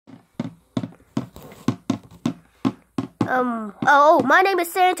My name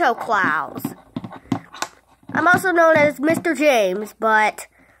is Santo Klaus. I'm also known as Mr. James, but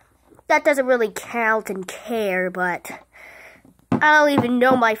that doesn't really count and care, but I don't even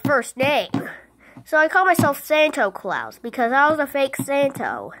know my first name. So I call myself Santo Klaus because I was a fake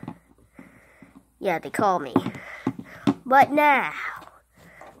Santo. Yeah, they call me. But now,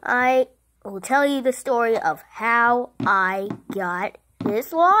 I will tell you the story of how I got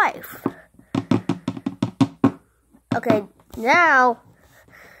this life. Okay, now,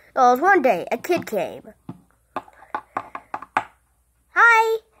 there was one day a kid came.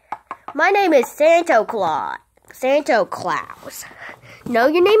 Hi, my name is Santo Claus. Santo Claus. No,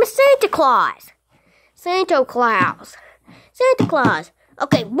 your name is Santa Claus. Santo Claus. Santa Claus.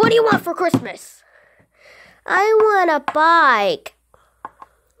 Okay, what do you want for Christmas? I want a bike.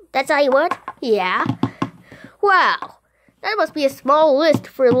 That's all you want? Yeah. Wow, that must be a small list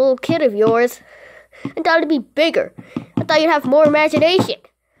for a little kid of yours. I thought it'd be bigger. I thought you'd have more imagination.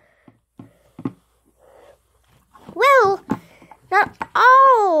 Well, not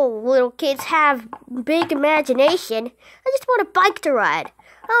all little kids have big imagination. I just want a bike to ride.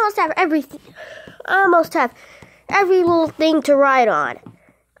 I almost have everything. I almost have every little thing to ride on.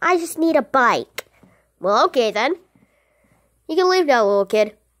 I just need a bike. Well, okay then. You can leave now, little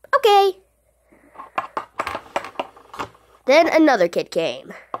kid. Okay. Then another kid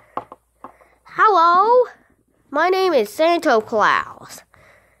came. Hello, my name is Santo Claus.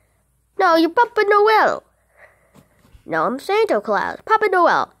 No, you're Papa Noel. No, I'm Santo Claus. Papa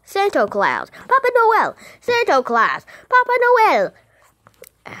Noel. Santo Claus. Papa Noel. Santo Claus. Papa Noel.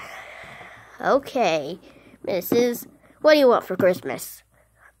 Okay, Mrs. What do you want for Christmas?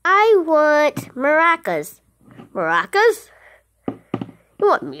 I want maracas. Maracas? You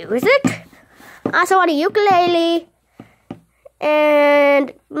want music? I also want a ukulele.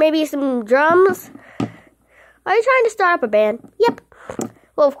 And maybe some drums. Are you trying to start up a band? Yep.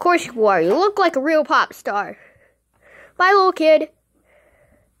 Well, of course you are. You look like a real pop star. Bye, little kid.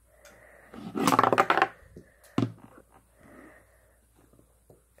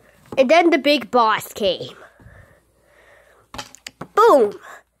 And then the big boss came. Boom!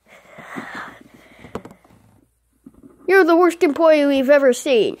 You're the worst employee we've ever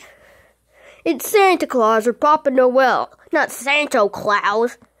seen. It's Santa Claus or Papa Noel, not Santo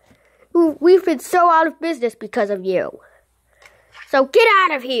Claus. We've been so out of business because of you. So get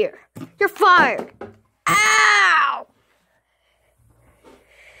out of here. You're fired. Ow!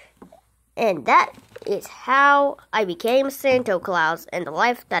 And that is how I became Santo Claus and the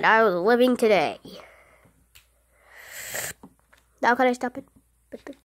life that I was living today. Now can I stop it?